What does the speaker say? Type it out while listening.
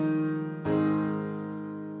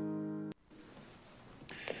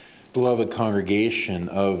Beloved congregation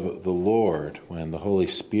of the Lord, when the Holy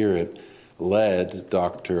Spirit led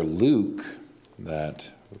Dr. Luke, that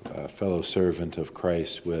fellow servant of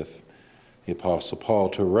Christ with the Apostle Paul,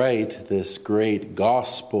 to write this great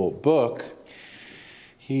gospel book,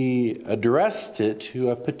 he addressed it to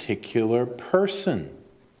a particular person.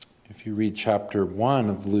 If you read chapter 1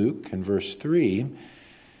 of Luke and verse 3,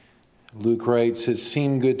 Luke writes, "It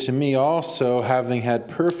seemed good to me also, having had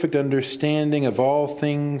perfect understanding of all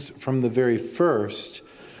things from the very first,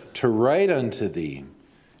 to write unto thee,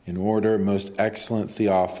 in order, most excellent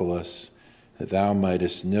Theophilus, that thou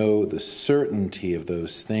mightest know the certainty of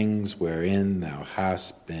those things wherein thou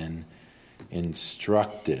hast been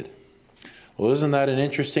instructed." Well, isn't that an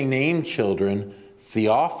interesting name, children?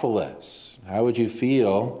 Theophilus. How would you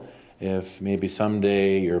feel if maybe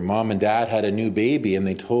someday your mom and dad had a new baby and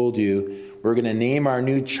they told you, "We're going to name our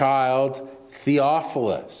new child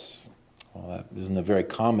Theophilus"? Well, that isn't a very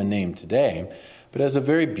common name today, but it has a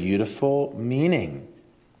very beautiful meaning.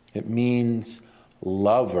 It means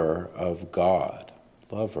lover of God,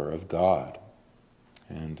 lover of God.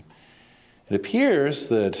 And it appears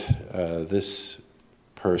that this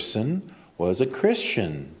person was a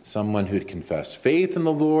Christian, someone who'd confessed faith in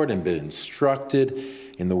the Lord and been instructed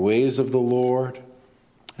in the ways of the Lord.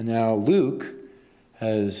 And now Luke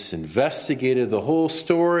has investigated the whole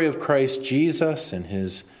story of Christ Jesus and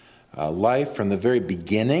his life from the very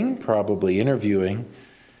beginning, probably interviewing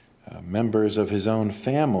members of his own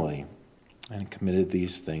family, and committed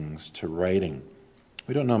these things to writing.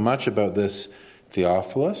 We don't know much about this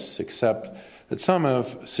Theophilus, except that some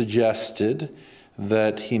have suggested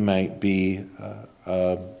that he might be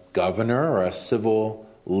a governor or a civil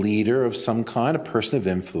leader of some kind, a person of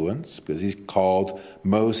influence, because he's called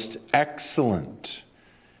most excellent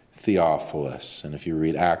Theophilus. And if you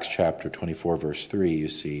read Acts chapter 24, verse 3, you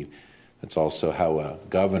see that's also how a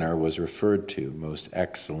governor was referred to, most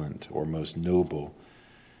excellent or most noble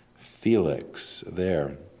Felix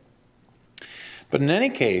there. But in any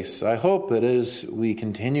case, I hope that as we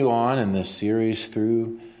continue on in this series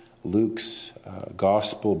through Luke's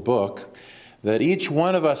gospel book, that each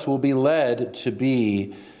one of us will be led to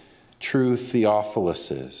be true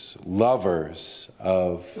Theophiluses, lovers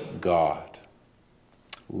of God.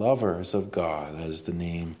 Lovers of God, as the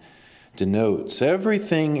name denotes.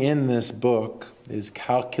 Everything in this book is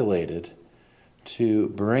calculated to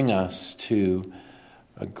bring us to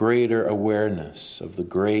a greater awareness of the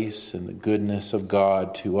grace and the goodness of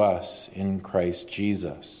God to us in Christ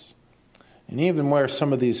Jesus. And even where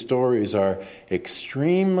some of these stories are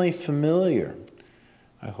extremely familiar,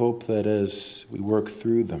 I hope that as we work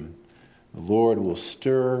through them, the Lord will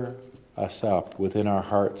stir us up within our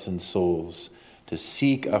hearts and souls to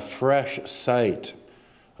seek a fresh sight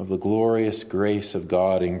of the glorious grace of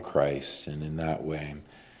God in Christ. And in that way,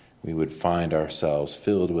 we would find ourselves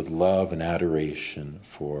filled with love and adoration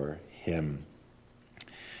for him.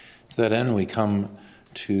 To that end, we come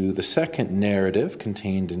to the second narrative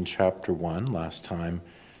contained in chapter 1, last time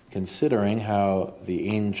considering how the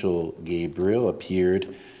angel Gabriel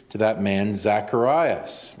appeared to that man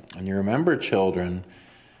Zacharias. And you remember, children,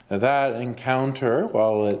 that encounter,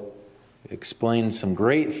 while it explains some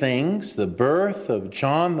great things, the birth of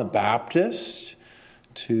John the Baptist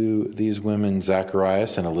to these women,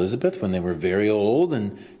 Zacharias and Elizabeth, when they were very old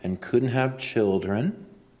and couldn't have children.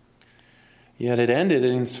 Yet it ended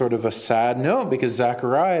in sort of a sad note, because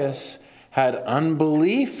Zacharias had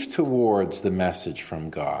unbelief towards the message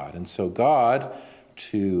from God. And so God,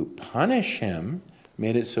 to punish him,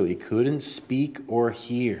 made it so he couldn't speak or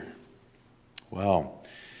hear. Well,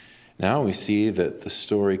 now we see that the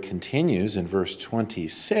story continues in verse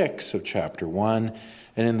 26 of chapter 1.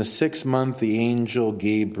 "And in the 6th month the angel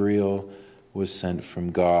Gabriel was sent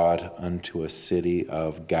from God unto a city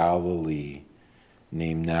of Galilee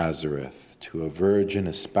named Nazareth, to a virgin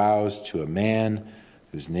espoused to a man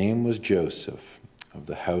whose name was Joseph, of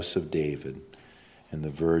the house of David, and the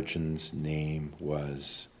virgin's name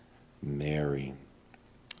was Mary."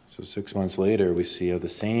 So 6 months later, we see how the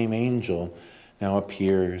same angel now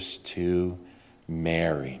appears to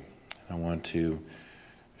Mary. I want to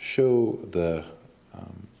show the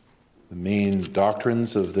main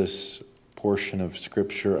doctrines of this portion of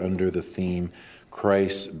Scripture under the theme,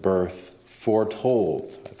 Christ's birth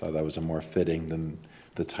foretold. I thought that was a more fitting than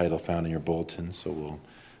the title found in your bulletin, so we'll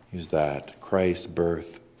use that. Christ's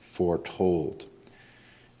birth foretold.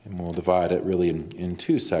 And we'll divide it really in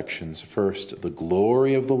two sections. First, the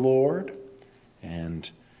glory of the Lord, and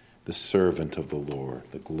the servant of the Lord.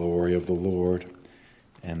 The glory of the Lord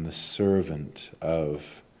and the servant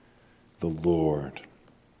of the Lord.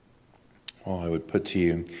 Well, I would put to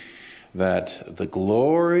you that the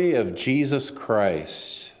glory of Jesus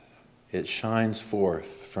Christ, it shines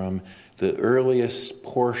forth from the earliest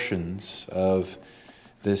portions of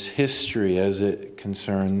this history as it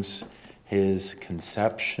concerns his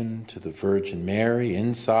conception to the Virgin Mary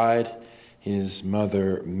inside his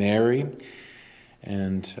mother Mary.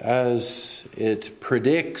 And as it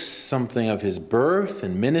predicts something of his birth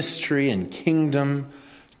and ministry and kingdom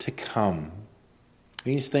to come.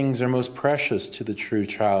 These things are most precious to the true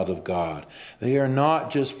child of God. They are not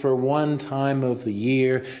just for one time of the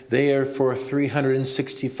year. They are for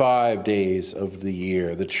 365 days of the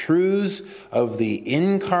year. The truths of the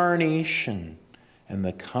incarnation and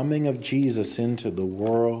the coming of Jesus into the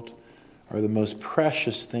world are the most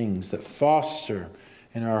precious things that foster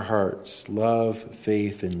in our hearts love,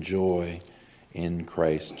 faith, and joy in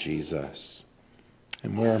Christ Jesus.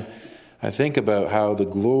 And where I think about how the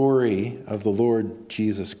glory of the Lord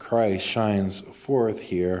Jesus Christ shines forth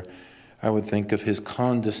here, I would think of his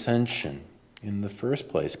condescension in the first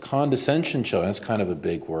place. Condescension, children, that's kind of a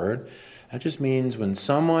big word. That just means when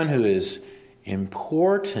someone who is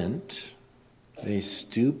important, they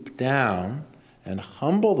stoop down and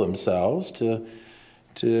humble themselves to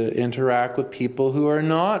interact with people who are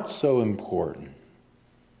not so important.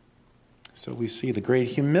 So we see the great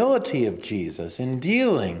humility of Jesus in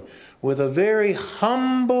dealing with a very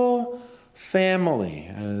humble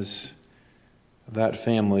family as that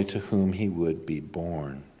family to whom he would be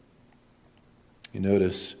born. You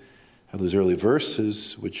notice how those early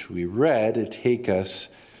verses which we read take us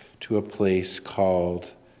to a place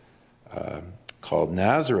called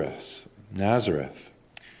Nazareth.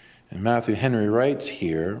 And Matthew Henry writes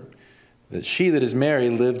here that she that is Mary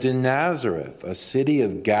lived in Nazareth, a city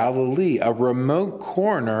of Galilee, a remote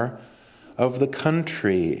corner of the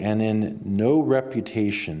country, and in no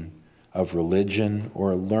reputation of religion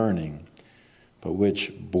or learning, but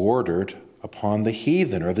which bordered upon the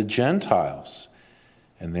heathen or the Gentiles,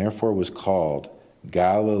 and therefore was called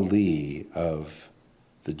Galilee of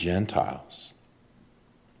the Gentiles.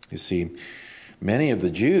 You see, many of the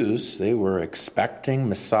Jews, they were expecting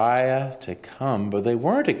Messiah to come, but they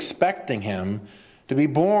weren't expecting him to be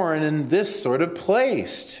born in this sort of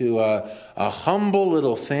place, to a humble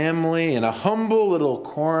little family in a humble little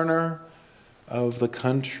corner of the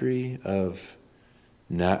country of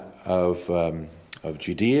Judea,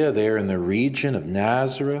 there in the region of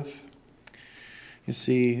Nazareth. You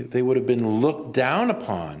see, they would have been looked down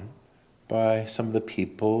upon by some of the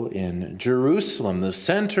people in Jerusalem. The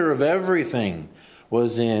center of everything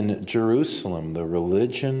was in Jerusalem. The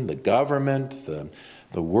religion, the government,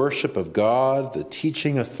 the worship of God, the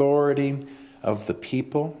teaching authority of the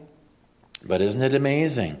people. But isn't it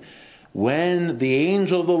amazing? When the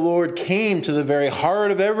angel of the Lord came to the very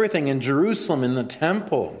heart of everything in Jerusalem, in the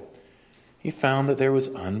temple, he found that there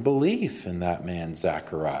was unbelief in that man,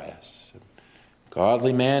 Zacharias. A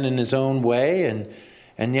godly man in his own way,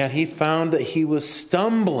 and yet he found that he was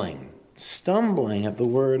stumbling at the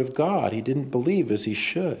word of God. He didn't believe as he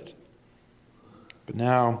should. But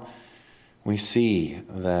now we see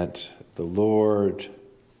that the Lord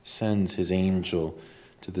sends his angel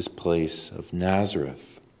to this place of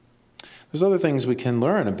Nazareth. There's other things we can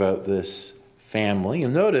learn about this family.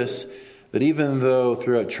 You'll notice that even though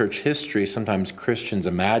throughout church history sometimes Christians'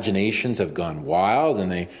 imaginations have gone wild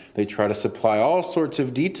and they try to supply all sorts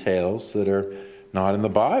of details that are not in the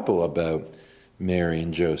Bible about Mary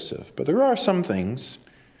and Joseph. But there are some things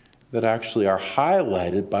that actually are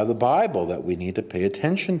highlighted by the Bible that we need to pay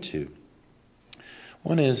attention to.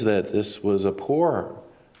 One is that this was a poor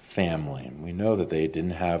family. We know that they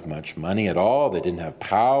didn't have much money at all. They didn't have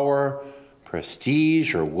power,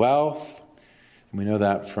 prestige, or wealth. And we know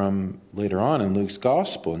that from later on in Luke's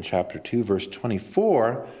Gospel in chapter 2, verse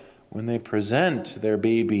 24, when they present their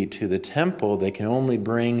baby to the temple, they can only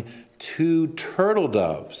bring 2 turtle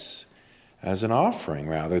doves as an offering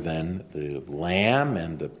rather than the lamb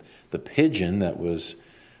and the pigeon that was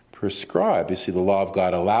prescribed. You see, the law of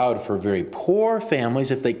God allowed for very poor families,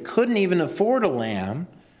 if they couldn't even afford a lamb,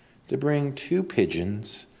 to bring 2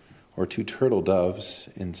 pigeons or 2 turtle doves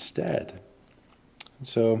instead. And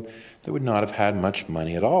so they would not have had much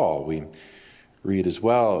money at all. We read as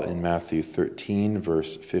well in Matthew 13,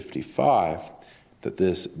 verse 55, that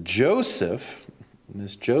this Joseph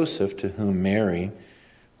to whom Mary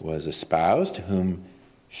was espoused, to whom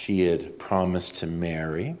she had promised to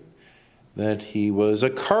marry, that he was a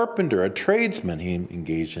carpenter, a tradesman. He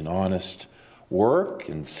engaged in honest work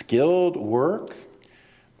and skilled work,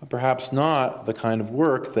 but perhaps not the kind of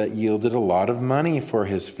work that yielded a lot of money for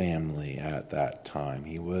his family at that time.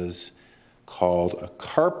 He was called a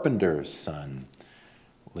carpenter's son,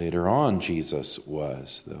 later on Jesus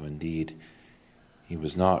was, though indeed he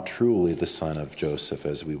was not truly the son of Joseph,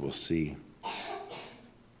 as we will see.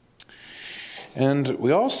 And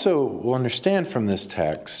we also will understand from this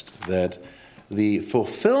text that the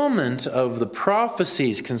fulfillment of the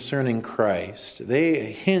prophecies concerning Christ,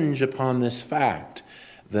 they hinge upon this fact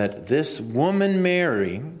that this woman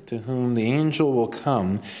Mary, to whom the angel will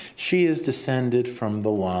come, she is descended from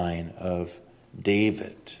the line of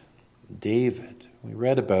David. David. We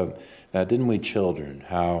read about that, didn't we, children?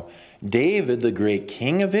 How David, the great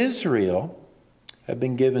king of Israel, had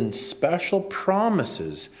been given special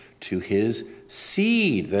promises to his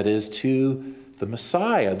seed, that is, to the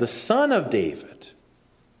Messiah, the son of David,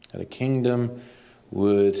 that a kingdom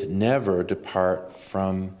would never depart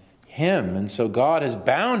from him. And so God has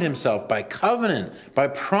bound himself by covenant, by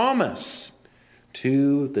promise,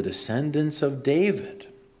 to the descendants of David.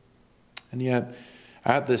 And yet,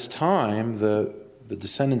 at this time, the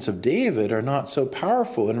descendants of David are not so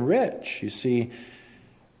powerful and rich. You see,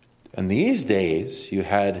 in these days, you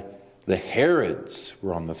had the Herods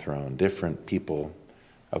were on the throne. Different people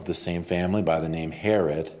of the same family by the name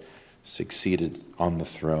Herod succeeded on the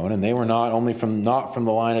throne. And they were not from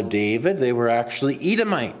the line of David, they were actually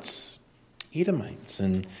Edomites.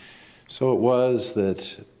 And so it was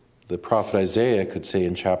that the prophet Isaiah could say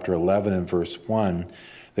in chapter 11 and verse 1,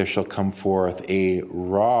 there shall come forth a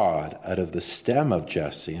rod out of the stem of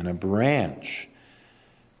Jesse, and a branch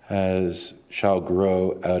shall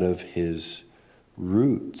grow out of his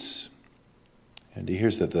roots. And he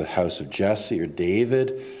hears that the house of Jesse, or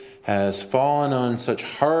David, has fallen on such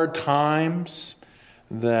hard times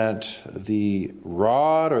that the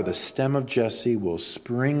rod or the stem of Jesse will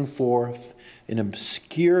spring forth in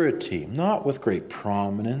obscurity, not with great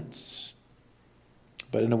prominence,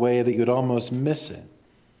 but in a way that you'd almost miss it.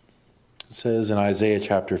 It says in Isaiah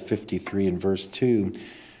chapter 53 and verse 2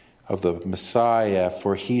 of the Messiah,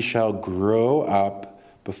 for he shall grow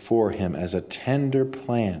up before him as a tender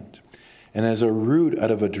plant, and as a root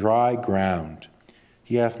out of a dry ground.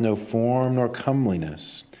 He hath no form nor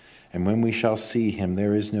comeliness, and when we shall see him,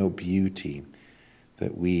 there is no beauty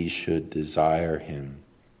that we should desire him.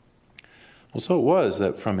 Well, so it was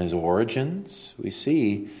that from his origins, we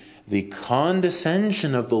see the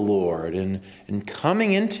condescension of the Lord in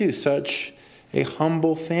coming into such a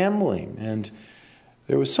humble family. And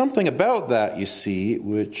there was something about that, you see,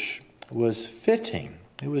 which was fitting.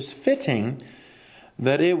 It was fitting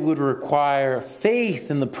that it would require faith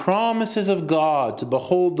in the promises of God to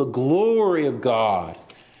behold the glory of God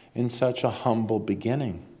in such a humble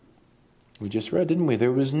beginning. We just read, didn't we?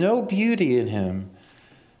 There was no beauty in him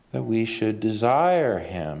that we should desire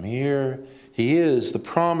him. Here he is, the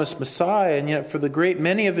promised Messiah, and yet for the great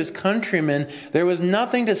many of his countrymen, there was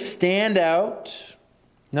nothing to stand out,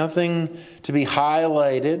 nothing to be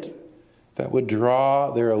highlighted that would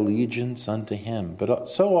draw their allegiance unto him. But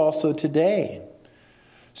so also today.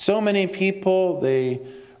 So many people, they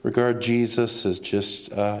regard Jesus as just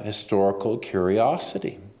a historical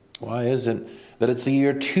curiosity. Why is it that it's the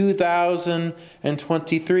year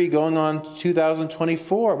 2023 going on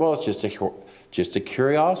 2024? Well, it's just a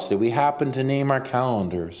curiosity. We happen to name our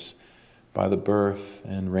calendars by the birth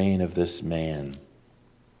and reign of this man.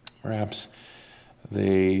 Perhaps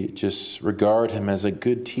they just regard him as a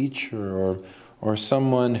good teacher or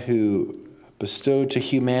someone who bestowed to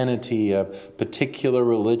humanity a particular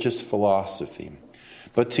religious philosophy.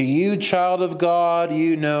 But to you, child of God,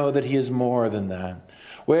 you know that he is more than that.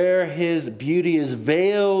 Where his beauty is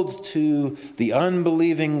veiled to the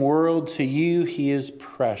unbelieving world, to you he is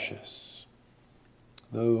precious.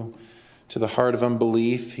 Though to the heart of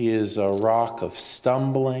unbelief he is a rock of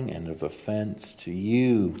stumbling and of offense, to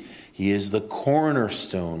you he is the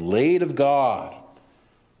cornerstone laid of God,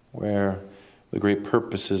 where the great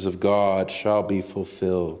purposes of God shall be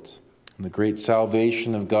fulfilled, and the great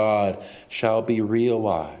salvation of God shall be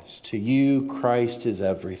realized. To you, Christ is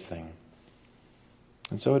everything.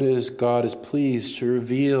 And so it is, God is pleased to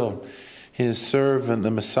reveal his servant,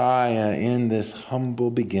 the Messiah, in this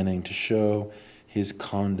humble beginning to show his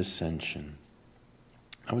condescension.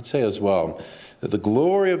 I would say as well that the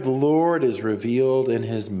glory of the Lord is revealed in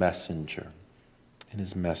his messenger. In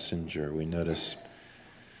his messenger, we notice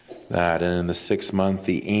that. And in the 6th month,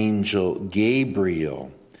 the angel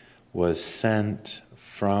Gabriel was sent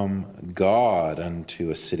from God unto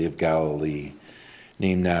a city of Galilee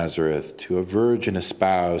named Nazareth, to a virgin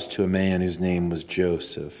espoused to a man whose name was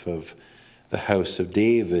Joseph, of the house of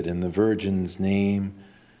David, and the virgin's name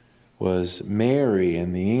was Mary.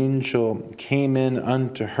 And the angel came in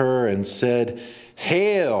unto her and said,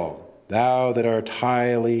 Hail, thou that art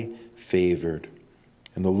highly favored,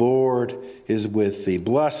 and the Lord is with thee.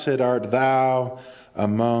 Blessed art thou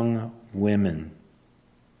among women.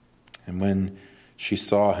 And when she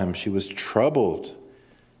saw him, she was troubled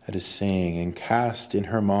at his saying, and cast in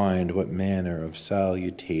her mind what manner of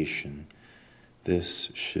salutation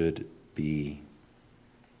this should be.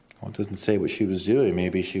 Well, it doesn't say what she was doing.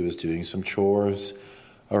 Maybe she was doing some chores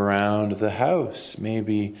around the house.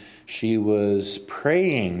 Maybe she was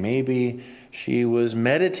praying. Maybe she was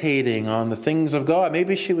meditating on the things of God.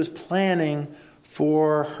 Maybe she was planning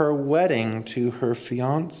for her wedding to her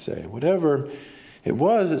fiancé. Whatever it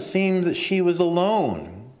was, it seemed that she was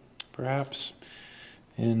alone, perhaps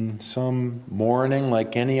in some morning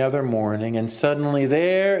like any other morning, and suddenly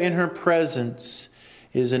there in her presence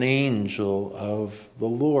is an angel of the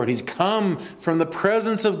Lord. He's come from the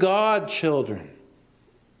presence of God, children.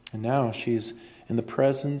 And now she's in the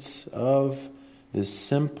presence of this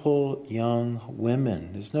simple young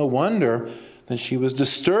woman. It's no wonder that she was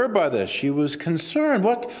disturbed by this. She was concerned.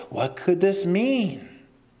 What could this mean?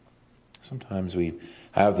 Sometimes we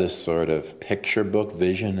have this sort of picture book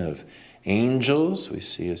vision of angels. We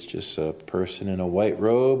see it's just a person in a white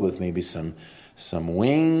robe with maybe some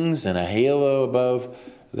wings and a halo above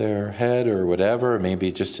their head or whatever,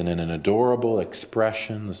 maybe just in an adorable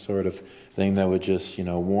expression, the sort of thing that would just,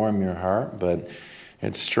 warm your heart. But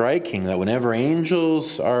it's striking that whenever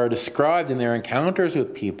angels are described in their encounters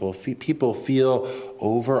with people, people feel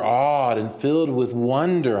overawed and filled with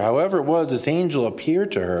wonder. However it was, this angel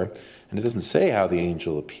appeared to her, and it doesn't say how the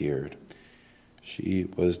angel appeared. She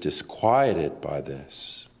was disquieted by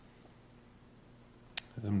this.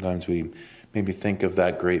 Sometimes we maybe think of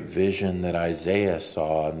that great vision that Isaiah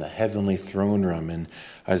saw in the heavenly throne room in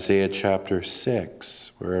Isaiah chapter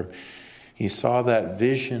 6, where he saw that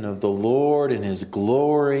vision of the Lord in his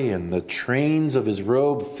glory, and the trains of his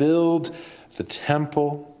robe filled the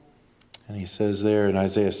temple. And he says there in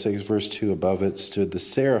Isaiah 6, verse 2, above it stood the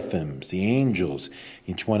seraphims, the angels.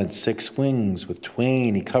 Each one had 6 wings. With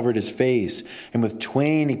twain he covered his face, and with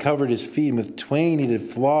twain he covered his feet, and with twain he did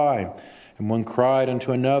fly. And one cried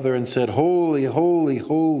unto another and said, Holy, holy,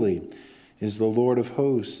 holy is the Lord of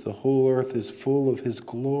hosts. The whole earth is full of his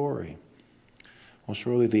glory. Well,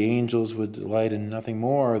 surely the angels would delight in nothing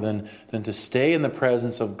more than to stay in the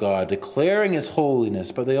presence of God, declaring his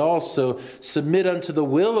holiness, but they also submit unto the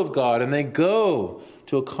will of God, and they go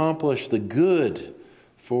to accomplish the good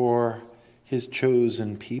for his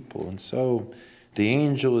chosen people. And so the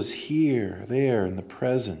angel is here, there in the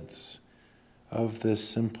presence of this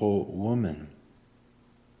simple woman.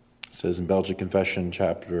 It says in Belgic Confession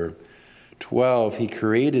chapter 12, he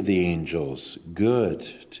created the angels good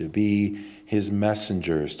to be his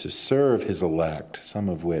messengers, to serve his elect, some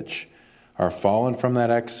of which are fallen from that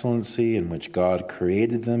excellency in which God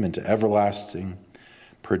created them into everlasting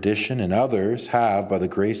perdition, and others have, by the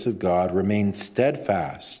grace of God, remained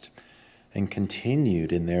steadfast and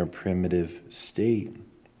continued in their primitive state.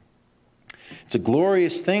 It's a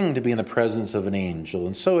glorious thing to be in the presence of an angel.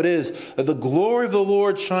 And so it is that the glory of the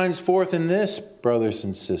Lord shines forth in this, brothers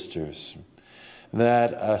and sisters,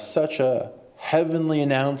 that such a heavenly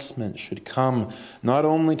announcement should come not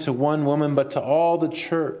only to one woman, but to all the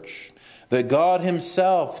church, that God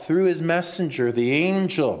himself, through his messenger, the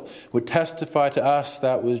angel, would testify to us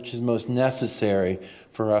that which is most necessary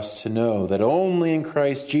for us to know, that only in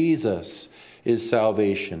Christ Jesus is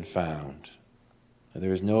salvation found.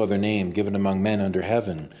 There is no other name given among men under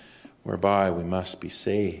heaven whereby we must be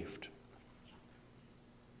saved.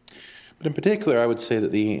 But in particular, I would say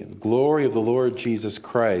that the glory of the Lord Jesus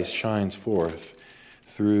Christ shines forth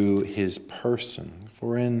through his person.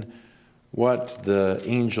 For in what the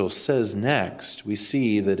angel says next, we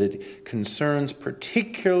see that it concerns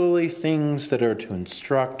particularly things that are to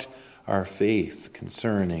instruct our faith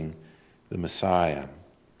concerning the Messiah.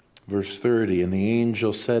 Verse 30, and the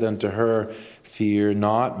angel said unto her, Fear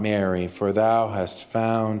not, Mary, for thou hast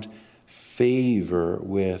found favor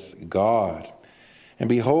with God. And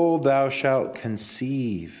behold, thou shalt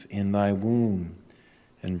conceive in thy womb,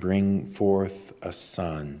 and bring forth a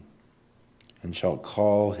son, and shalt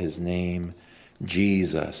call his name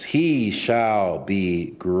Jesus. He shall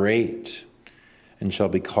be great, and shall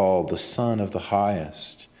be called the Son of the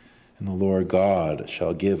Highest. And the Lord God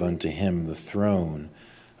shall give unto him the throne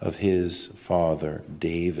of his father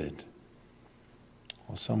David.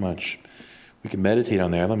 Well, so much we can meditate on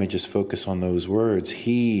there. Let me just focus on those words.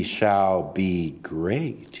 He shall be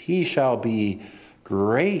great. He shall be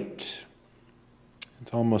great.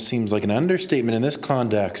 It almost seems like an understatement in this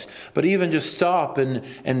context, but even just stop and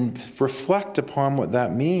reflect upon what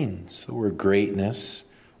that means. The word greatness,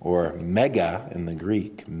 or mega in the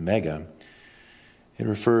Greek, mega, It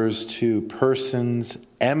refers to persons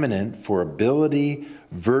eminent for ability,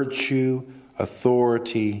 virtue,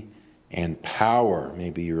 authority, and power.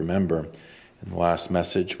 Maybe you remember in the last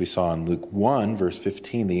message we saw in Luke 1, verse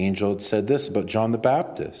 15, the angel had said this about John the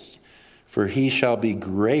Baptist: "For he shall be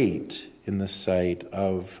great in the sight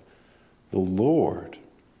of the Lord."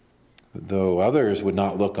 Though others would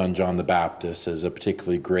not look on John the Baptist as a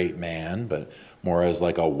particularly great man, but more as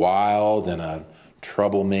like a wild and a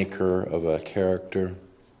troublemaker of a character,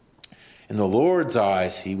 in the Lord's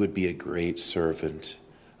eyes, he would be a great servant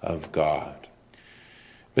of God.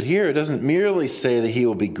 But here it doesn't merely say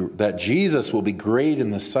that Jesus will be great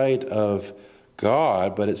in the sight of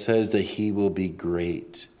God, but it says that he will be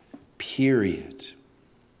great, period.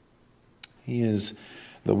 He is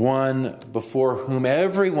the one before whom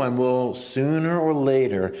everyone will sooner or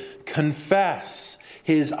later confess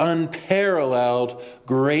his unparalleled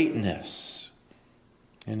greatness.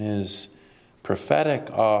 In his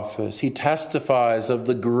prophetic office, he testifies of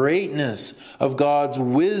the greatness of God's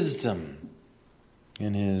wisdom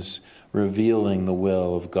in his revealing the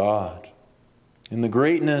will of God. In the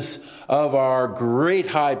greatness of our great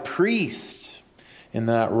high priest, in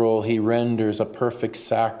that role he renders a perfect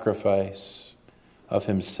sacrifice of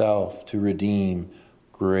himself to redeem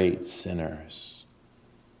great sinners.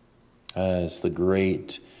 As the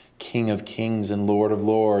great King of kings and Lord of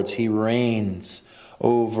lords, he reigns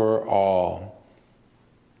over all.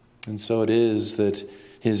 And so it is that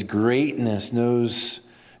his greatness knows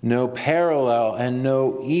no parallel and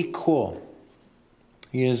no equal.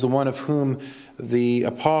 He is the one of whom the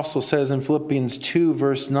apostle says in Philippians 2,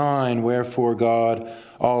 verse 9, "Wherefore God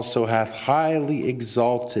also hath highly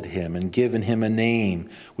exalted him and given him a name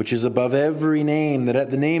which is above every name, that at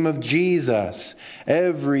the name of Jesus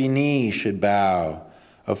every knee should bow,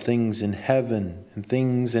 of things in heaven and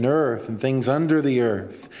things in earth and things under the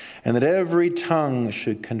earth, and that every tongue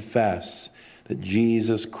should confess that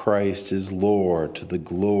Jesus Christ is Lord, to the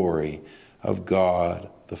glory of God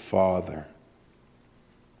the Father."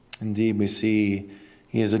 Indeed, we see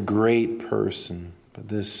he is a great person, but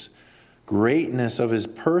this greatness of his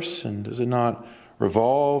person, does it not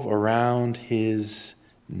revolve around his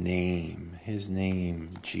name? His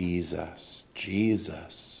name, Jesus.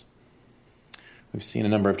 Jesus. We've seen a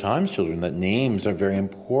number of times, children, that names are very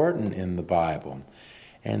important in the Bible.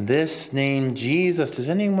 And this name, Jesus, does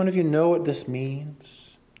any one of you know what this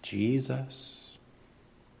means? Jesus.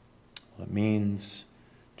 Well, it means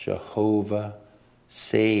Jehovah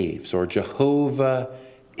saves, or Jehovah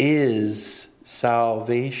is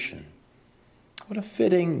salvation. What a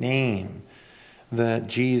fitting name that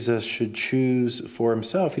Jesus should choose for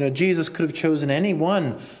himself. You know, Jesus could have chosen any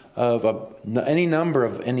number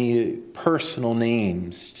of any personal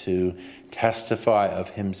names to testify of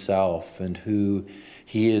himself and who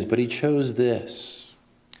he is, but he chose this,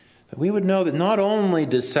 that we would know that not only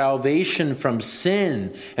does salvation from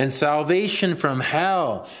sin and salvation from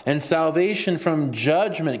hell and salvation from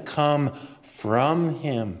judgment come from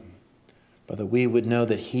him, but that we would know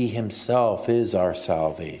that he himself is our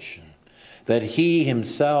salvation, that he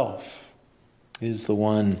himself is the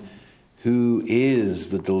one who is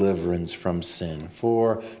the deliverance from sin.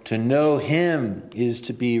 For to know him is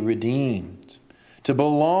to be redeemed. To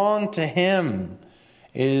belong to him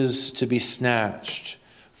is to be snatched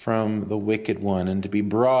from the wicked one and to be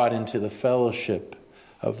brought into the fellowship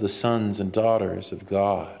of the sons and daughters of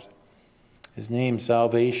God. His name,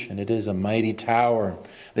 salvation, it is a mighty tower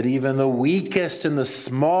that even the weakest and the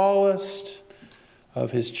smallest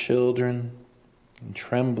of his children, in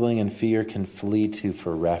trembling and fear, can flee to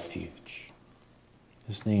for refuge.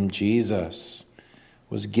 His name, Jesus,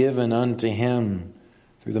 was given unto him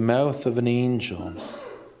through the mouth of an angel.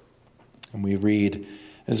 And we read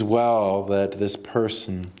as well that this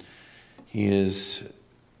person, he is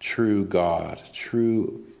true God,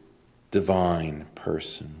 true divine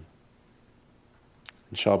person,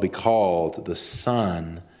 and shall be called the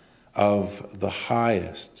Son of the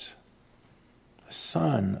Highest. The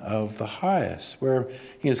Son of the Highest. Where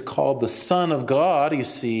he is called the Son of God, you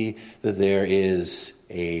see that there is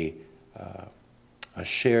a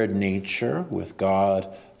shared nature with God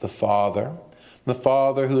the Father. The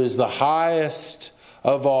Father who is the highest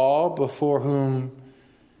of all, before whom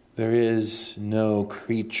there is no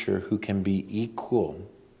creature who can be equal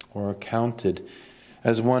or counted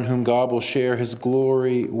as one whom God will share his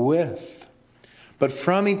glory with. But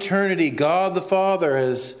from eternity, God the Father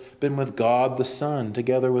has been with God the Son,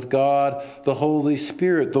 together with God the Holy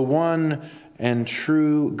Spirit, the one and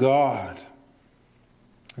true God.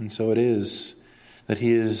 And so it is that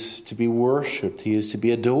he is to be worshipped, he is to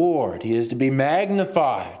be adored, he is to be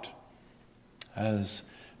magnified as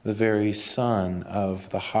the very Son of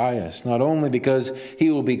the Highest, not only because he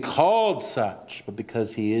will be called such, but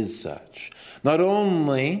because he is such. Not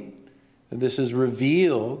only that this is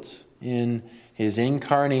revealed in his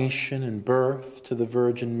incarnation and birth to the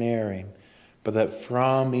Virgin Mary, but that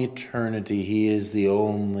from eternity he is the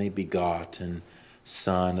only begotten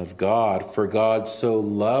Son of God. For God so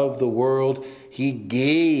loved the world, he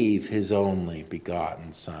gave his only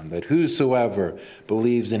begotten Son, that whosoever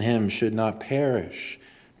believes in him should not perish,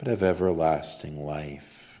 but have everlasting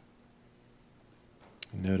life.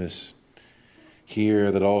 Notice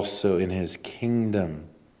here that also in his kingdom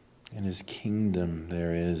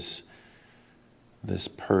there is this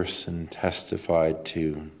person testified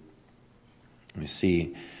to. We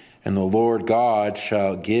see, and the Lord God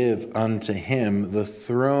shall give unto him the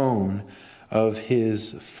throne of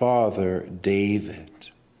his father David.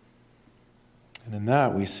 And in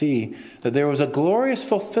that we see that there was a glorious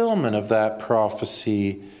fulfillment of that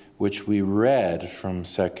prophecy which we read from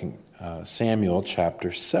 2 Samuel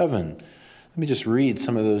chapter 7. Let me just read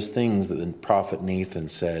some of those things that the prophet Nathan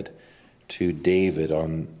said to David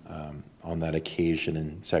on that occasion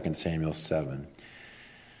in 2 Samuel 7.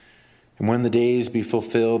 And when the days be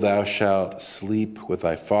fulfilled, thou shalt sleep with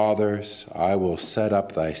thy fathers. I will set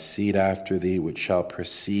up thy seed after thee, which shall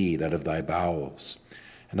proceed out of thy bowels.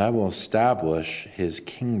 And I will establish his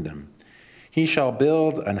kingdom. He shall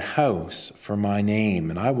build an house for my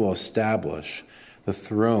name, and I will establish the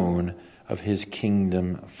throne of his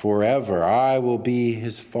kingdom forever. I will be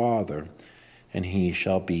his father, and he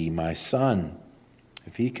shall be my son.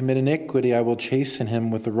 If he commit iniquity, I will chasten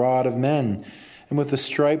him with the rod of men, and with the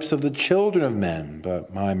stripes of the children of men.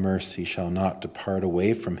 But my mercy shall not depart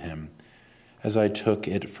away from him, as I took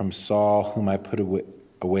it from Saul, whom I put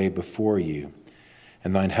away before you.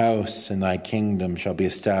 And thine house and thy kingdom shall be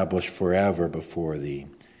established forever before thee.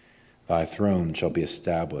 Thy throne shall be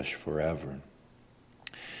established forever.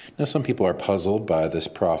 Now, some people are puzzled by this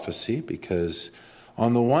prophecy because,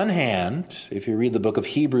 on the one hand, if you read the book of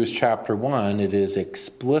Hebrews chapter 1, it is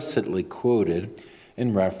explicitly quoted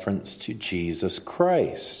in reference to Jesus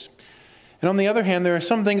Christ. And on the other hand, there are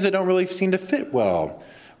some things that don't really seem to fit well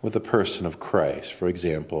with the person of Christ. For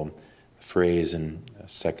example, the phrase in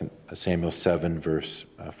 2 Samuel 7, verse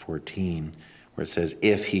 14, where it says,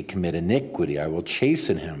 if he commit iniquity, I will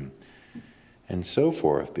chasten him, and so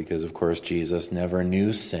forth, because, of course, Jesus never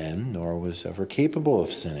knew sin, nor was ever capable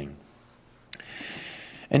of sinning.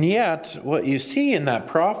 And yet, what you see in that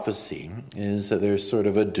prophecy is that there's sort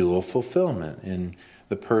of a dual fulfillment in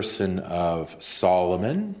the person of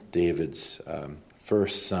Solomon, David's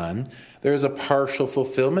first son. There's a partial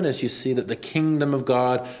fulfillment as you see that the kingdom of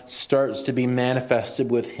God starts to be manifested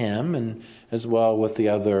with him and as well with the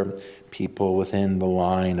other people within the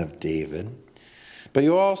line of David. But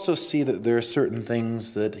you also see that there are certain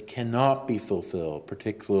things that cannot be fulfilled,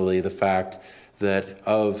 particularly the fact that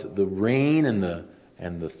of the reign and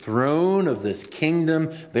the throne of this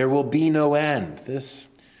kingdom, there will be no end. This,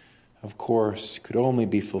 of course, could only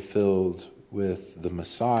be fulfilled with the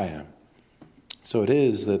Messiah. So it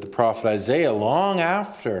is that the prophet Isaiah, long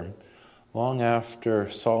after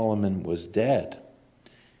Solomon was dead,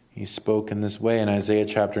 he spoke in this way in Isaiah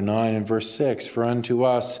chapter 9 and verse 6, for unto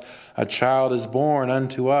us a child is born,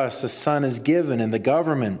 unto us a son is given, and the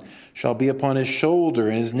government shall be upon his shoulder,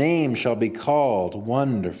 and his name shall be called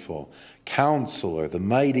Wonderful, Counselor, the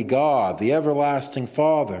Mighty God, the Everlasting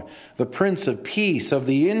Father, the Prince of Peace. Of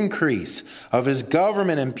the increase of his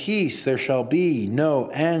government and peace there shall be no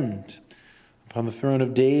end, upon the throne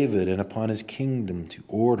of David and upon his kingdom, to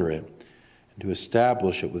order it and to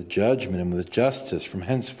establish it with judgment and with justice from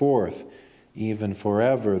henceforth, even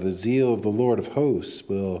forever. The zeal of the Lord of hosts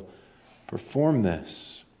will perform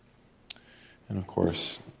this. And of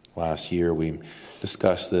course, last year we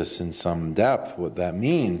discussed this in some depth, what that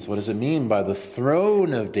means. What does it mean by the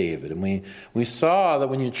throne of David? And we saw that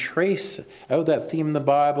when you trace out that theme in the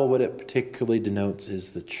Bible, what it particularly denotes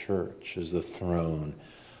is the church, is the throne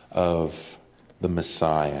of the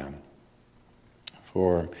Messiah.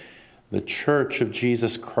 For the church of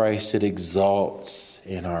Jesus Christ, it exalts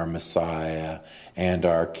in our Messiah and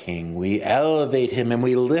our King. We elevate him and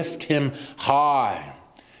we lift him high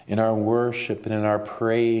in our worship and in our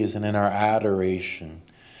praise and in our adoration.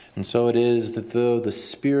 And so it is that though the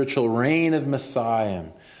spiritual reign of Messiah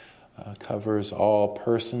covers all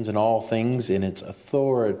persons and all things in its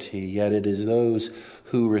authority, yet it is those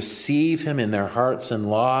who receive him in their hearts and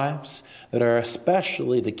lives that are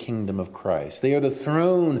especially the kingdom of Christ. They are the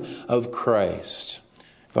throne of Christ,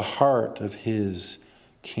 the heart of his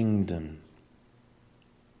kingdom.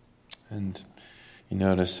 And you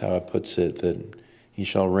notice how it puts it that He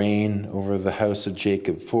shall reign over the house of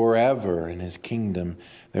Jacob forever. In his kingdom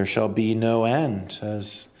there shall be no end.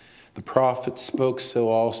 As the prophet spoke, so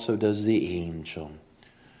also does the angel.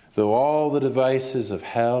 Though all the devices of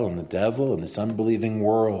hell and the devil and this unbelieving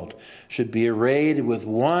world should be arrayed with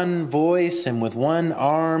one voice and with one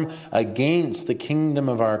arm against the kingdom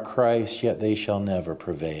of our Christ, yet they shall never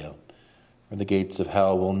prevail. For the gates of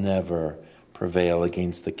hell will never prevail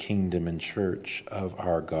against the kingdom and church of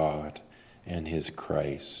our God and his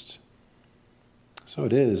Christ. So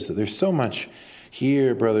it is that there's so much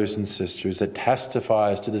here, brothers and sisters, that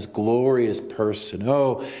testifies to this glorious person.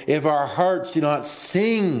 Oh, if our hearts do not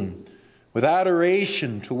sing with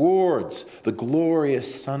adoration towards the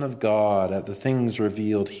glorious Son of God at the things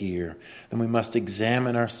revealed here, then we must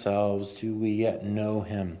examine ourselves. Do we yet know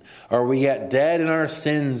him? Are we yet dead in our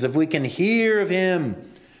sins? If we can hear of him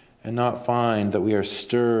and not find that we are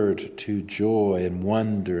stirred to joy and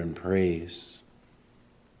wonder and praise.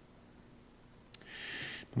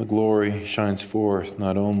 The glory shines forth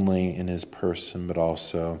not only in his person, but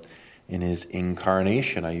also in his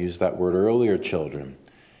incarnation. I used that word earlier, children.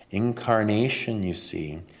 Incarnation, you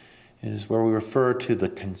see, is where we refer to the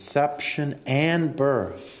conception and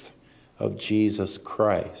birth of Jesus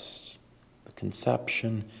Christ. The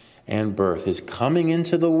conception and birth, his coming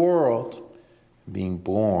into the world, being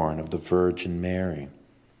born of the Virgin Mary.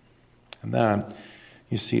 And that,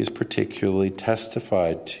 you see, is particularly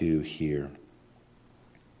testified to here.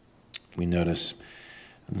 We notice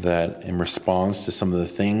that in response to some of the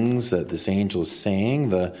things that this angel is saying,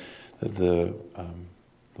 the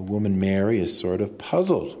woman Mary is sort of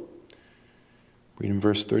puzzled. Read in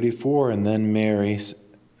verse 34, and then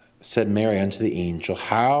said Mary unto the angel,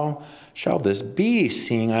 how shall this be,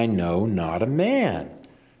 seeing I know not a man?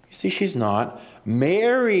 You see, she's not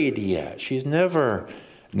married yet. She's never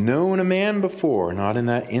known a man before, not in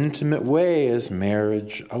that intimate way as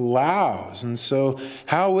marriage allows. And so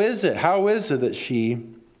how is it that she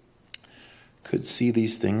could see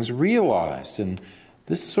these things realized? And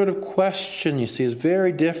this sort of question, you see, is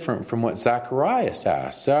very different from what Zacharias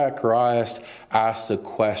asked. Zacharias asked a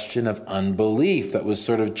question of unbelief that was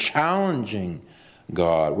sort of challenging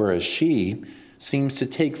God, whereas she seems to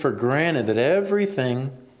take for granted that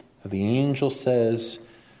everything that the angel says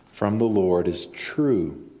from the Lord is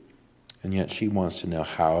true, and yet she wants to know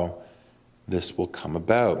how this will come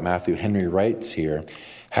about. Matthew Henry writes here,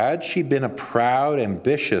 had she been a proud,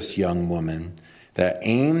 ambitious young woman that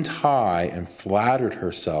aimed high and flattered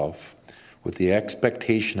herself with the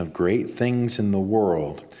expectation of great things in the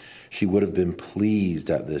world, she would have been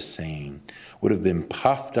pleased at this saying, would have been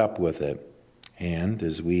puffed up with it. And,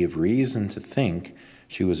 as we have reason to think,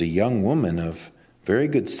 she was a young woman of very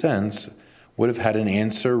good sense, would have had an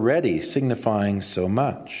answer ready, signifying so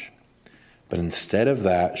much. But instead of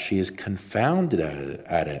that, she is confounded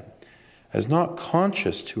at it, as not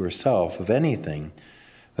conscious to herself of anything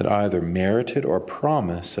that either merited or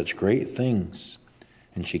promised such great things.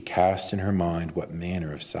 And she cast in her mind what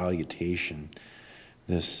manner of salutation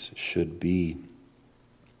this should be.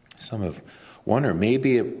 Some have wondered,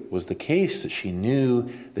 maybe it was the case that she knew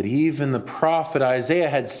that even the prophet Isaiah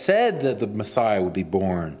had said that the Messiah would be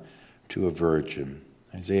born to a virgin.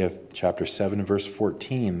 Isaiah chapter 7, verse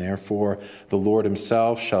 14, therefore the Lord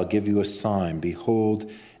himself shall give you a sign.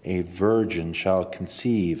 Behold, a virgin shall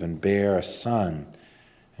conceive and bear a son,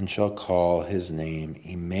 and shall call his name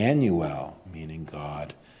Emmanuel, meaning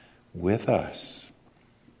God with us.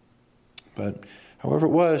 But however it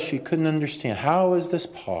was, she couldn't understand. How is this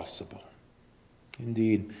possible?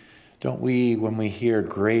 Indeed, don't we, when we hear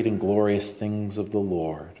great and glorious things of the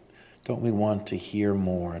Lord, don't we want to hear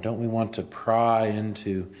more? Don't we want to pry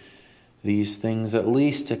into these things, at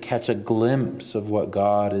least to catch a glimpse of what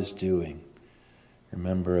God is doing?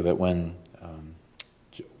 Remember that when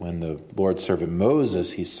the Lord's servant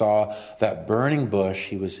Moses, he saw that burning bush,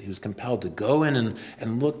 he was compelled to go in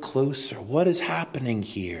and look closer. What is happening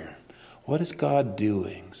here? What is God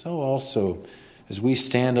doing? So also, as we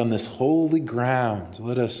stand on this holy ground,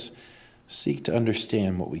 let us seek to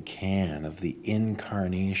understand what we can of the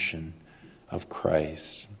incarnation of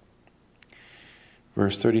Christ.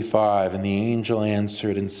 Verse 35, and the angel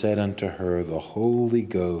answered and said unto her, the Holy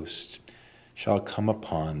Ghost shall come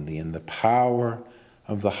upon thee, and the power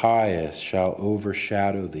of the highest shall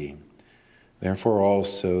overshadow thee. Therefore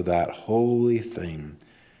also that holy thing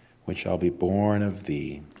which shall be born of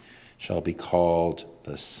thee shall be called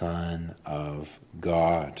the Son of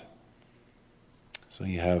God. So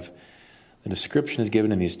you have the description is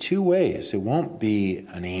given in these two ways. It won't be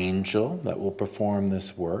an angel that will perform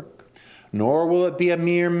this work, nor will it be a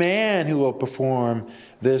mere man who will perform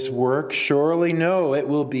this work. Surely no, it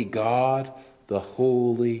will be God the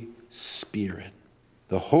Holy Spirit.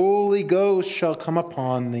 The Holy Ghost shall come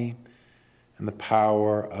upon thee, and the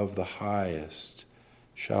power of the Highest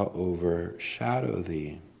shall overshadow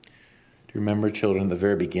thee. Do you remember, children, the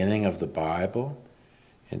very beginning of the Bible?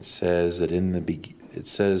 It says that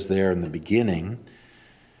there in the beginning,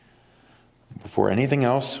 before anything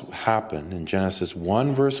else happened, in Genesis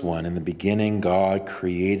 1 verse 1, in the beginning God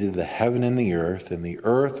created the heaven and the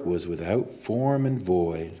earth was without form and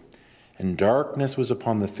void, and darkness was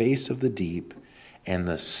upon the face of the deep, and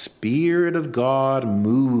the Spirit of God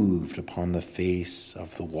moved upon the face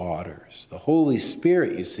of the waters. The Holy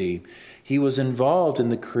Spirit, you see, he was involved in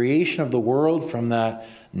the creation of the world from that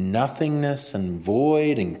nothingness and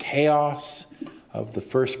void and chaos of the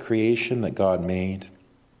first creation that God made.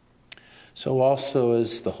 So also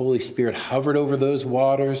as the Holy Spirit hovered over those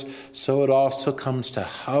waters, so it also comes to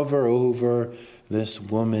hover over this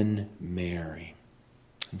woman, Mary.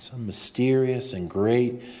 In some mysterious and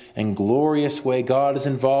great and glorious way, God is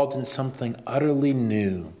involved in something utterly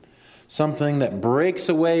new, something that breaks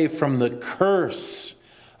away from the curse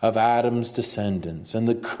of Adam's descendants and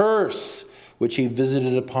the curse which he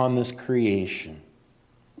visited upon this creation.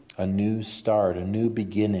 A new start, a new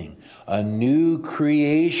beginning, a new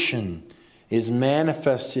creation is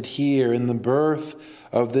manifested here in the birth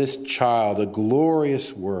of this child, a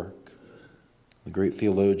glorious work. The great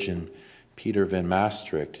theologian Peter van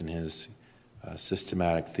Maastricht, in his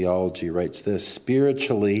systematic theology, writes this: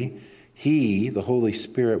 spiritually, he, the Holy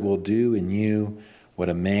Spirit, will do in you what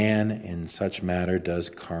a man in such matter does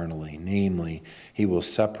carnally. Namely, he will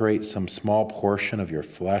separate some small portion of your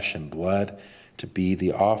flesh and blood to be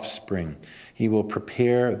the offspring. He will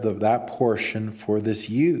prepare that portion for this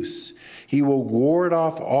use. He will ward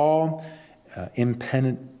off all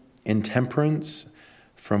intemperance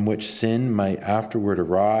from which sin might afterward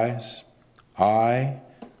arise.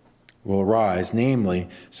 Namely,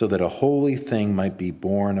 so that a holy thing might be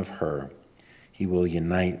born of her. He will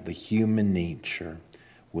unite the human nature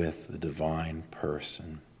with the divine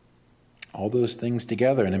person. All those things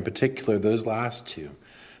together, and in particular those last two.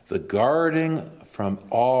 The guarding from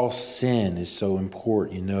all sin is so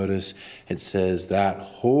important. You notice it says that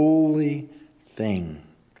holy thing,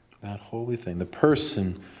 the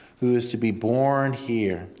person who is to be born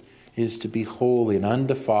here is to be holy and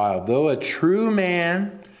undefiled. Though a true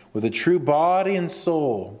man with a true body and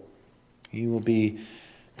soul, he will be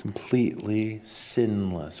completely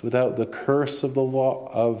sinless, without the curse of the law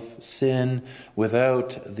of sin,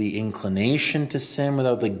 without the inclination to sin,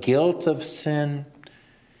 without the guilt of sin.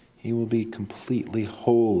 He will be completely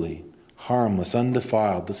holy, harmless,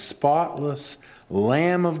 undefiled, the spotless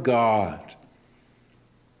Lamb of God.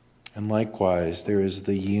 And likewise, there is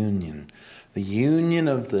the union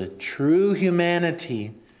of the true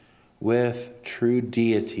humanity with true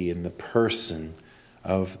deity in the person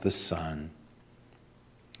of the Son.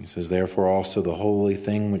 He says, therefore also the holy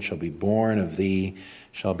thing which shall be born of thee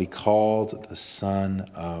shall be called the Son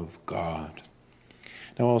of God.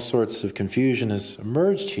 Now all sorts of confusion has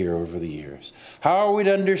emerged here over the years. How are we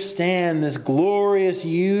to understand this glorious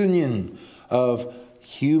union of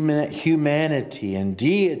humanity and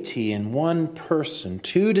deity in one person,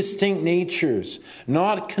 two distinct natures,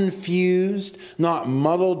 not confused, not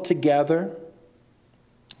muddled together,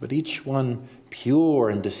 but each one pure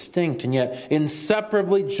and distinct, and yet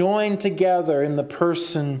inseparably joined together in the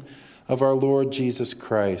person of our Lord Jesus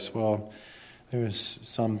Christ? Well, there's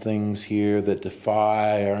some things here that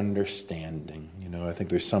defy our understanding. I think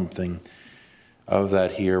there's something of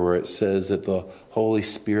that here where it says that the Holy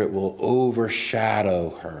Spirit will overshadow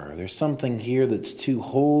her. There's something here that's too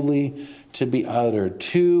holy to be uttered,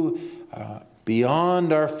 too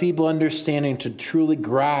beyond our feeble understanding to truly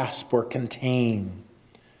grasp or contain.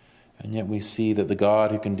 And yet we see that the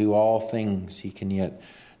God who can do all things, he can yet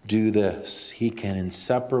do this. He can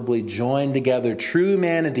inseparably join together true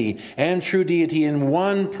humanity and true deity in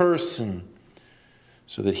one person,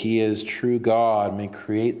 so that he as true God may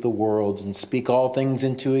create the worlds and speak all things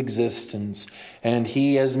into existence, and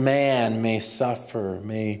he as man may suffer,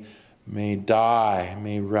 may die,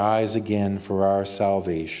 may rise again for our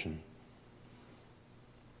salvation.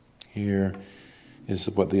 Here is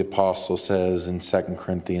what the apostle says in 2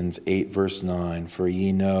 Corinthians 8 verse 9, for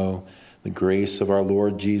ye know the grace of our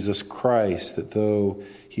Lord Jesus Christ, that though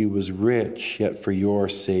he was rich, yet for your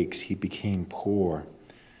sakes he became poor,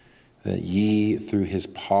 that ye through his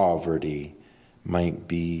poverty might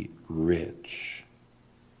be rich.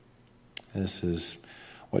 This is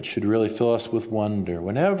what should really fill us with wonder.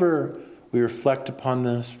 Whenever we reflect upon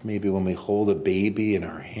this, maybe when we hold a baby in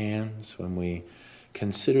our hands, when we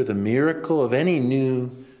consider the miracle of any new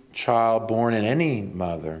child born in any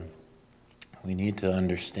mother, we need to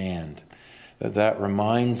understand that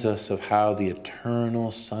reminds us of how the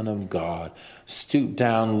eternal Son of God stooped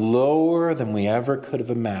down lower than we ever could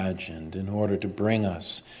have imagined in order to bring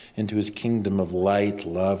us into his kingdom of light,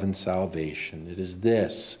 love, and salvation. It is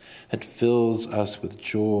this that fills us with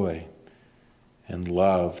joy and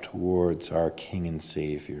love towards our King and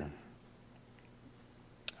Savior.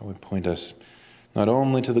 I would point us not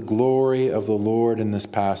only to the glory of the Lord in this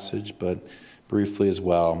passage, but briefly as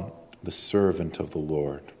well, the servant of the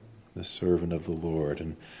Lord. The servant of the Lord.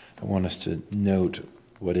 And I want us to note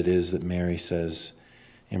what it is that Mary says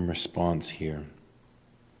in response here.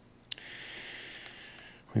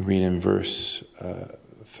 We read in verse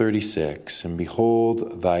 36, "And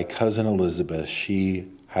behold, thy cousin Elizabeth, she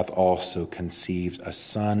hath also conceived a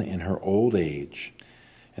son in her old age,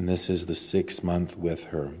 and this is the 6th month with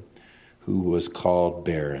her, who was called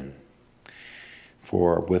barren.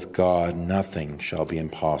 For with God nothing shall be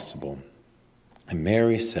impossible. And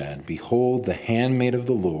Mary said, Behold, the handmaid of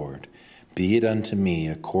the Lord, be it unto me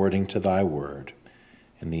according to thy word.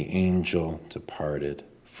 And the angel departed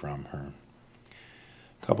from her."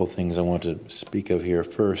 A couple things I want to speak of here.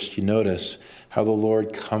 First, you notice how the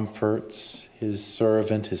Lord comforts his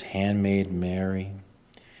servant, his handmaid Mary.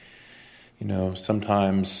 You know,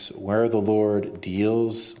 sometimes where the Lord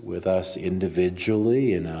deals with us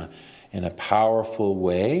individually in a powerful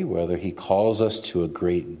way, whether he calls us to a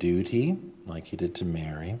great duty, like he did to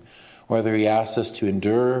Mary, whether he asks us to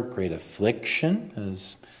endure great affliction,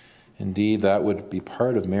 as indeed that would be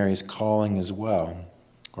part of Mary's calling as well,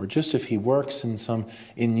 or just if he works in some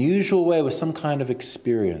unusual way with some kind of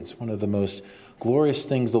experience. One of the most glorious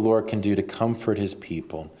things the Lord can do to comfort his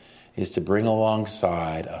people is to bring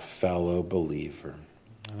alongside a fellow believer.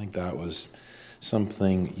 I think that was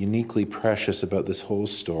something uniquely precious about this whole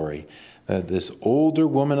story, that this older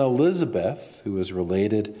woman, Elizabeth, who was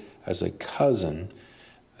related as a cousin,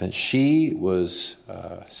 that she was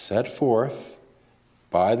set forth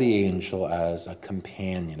by the angel as a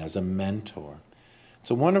companion, as a mentor.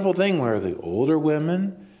 It's a wonderful thing where the older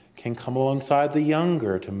women can come alongside the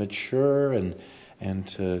younger to mature and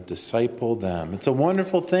to disciple them. It's a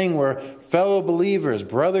wonderful thing where fellow believers,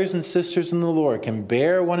 brothers and sisters in the Lord, can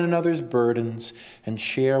bear one another's burdens and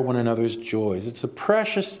share one another's joys. It's a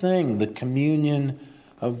precious thing, the communion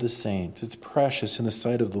of the saints. It's precious in the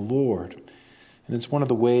sight of the Lord. And it's one of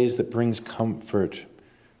the ways that brings comfort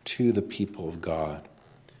to the people of God.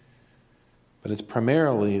 But it's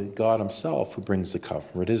primarily God himself who brings the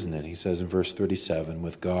comfort, isn't it? He says in verse 37,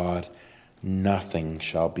 "With God, nothing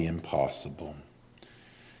shall be impossible."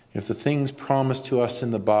 If the things promised to us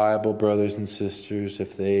in the Bible, brothers and sisters,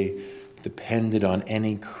 if they depended on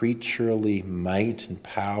any creaturely might and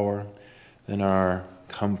power, then our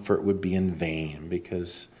comfort would be in vain,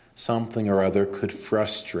 because something or other could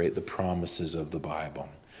frustrate the promises of the Bible.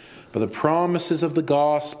 But the promises of the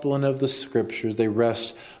gospel and of the scriptures, they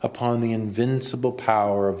rest upon the invincible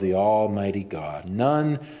power of the Almighty God.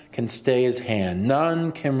 None can stay his hand.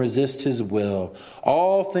 None can resist his will.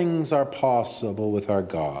 All things are possible with our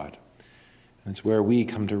God. And it's where we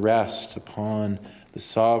come to rest upon the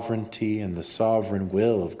sovereignty and the sovereign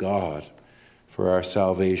will of God for our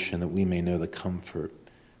salvation, that we may know the comfort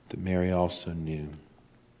that Mary also knew.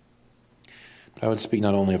 But I would speak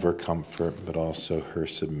not only of her comfort, but also her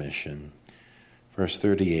submission. Verse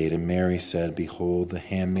 38, "And Mary said, Behold, the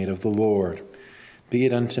handmaid of the Lord, be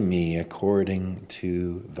it unto me according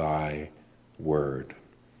to thy word."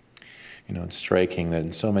 You know, it's striking that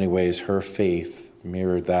in so many ways her faith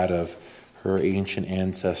mirrored that of her ancient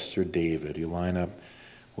ancestor David. You line up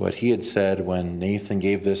what he had said when Nathan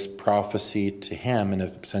gave this prophecy to him, and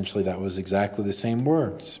essentially that was exactly the same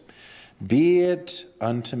words. "Be it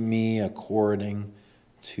unto me according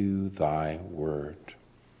to thy word."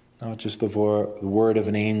 Not just the word of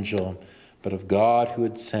an angel, but of God who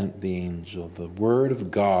had sent the angel. The word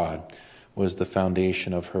of God was the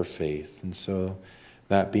foundation of her faith. And so,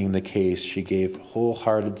 that being the case, she gave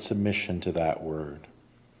wholehearted submission to that word.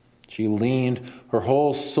 She leaned her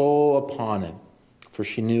whole soul upon it, for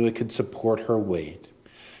she knew it could support her weight.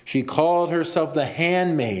 She called herself the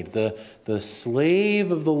handmaid, the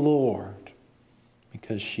slave of the Lord,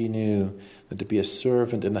 because she knew that to be a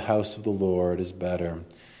servant in the house of the Lord is better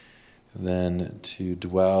than to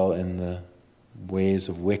dwell in the ways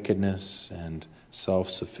of wickedness and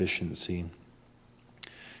self-sufficiency.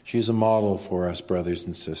 She is a model for us, brothers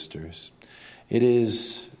and sisters. It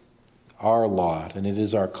is our lot, and it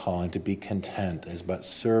is our calling to be content as but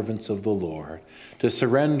servants of the Lord, to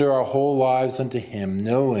surrender our whole lives unto him,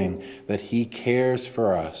 knowing that he cares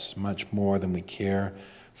for us much more than we care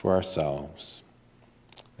for ourselves.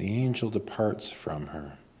 The angel departs from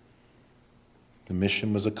her. The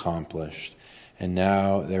mission was accomplished, and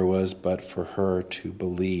now there was but for her to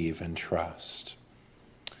believe and trust.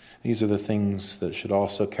 These are the things that should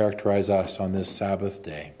also characterize us on this Sabbath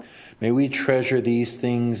day. May we treasure these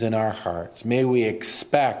things in our hearts. May we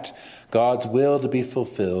expect God's will to be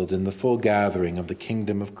fulfilled in the full gathering of the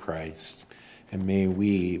kingdom of Christ. And may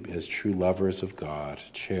we, as true lovers of God,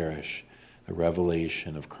 cherish the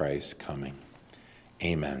revelation of Christ's coming.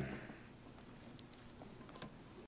 Amen.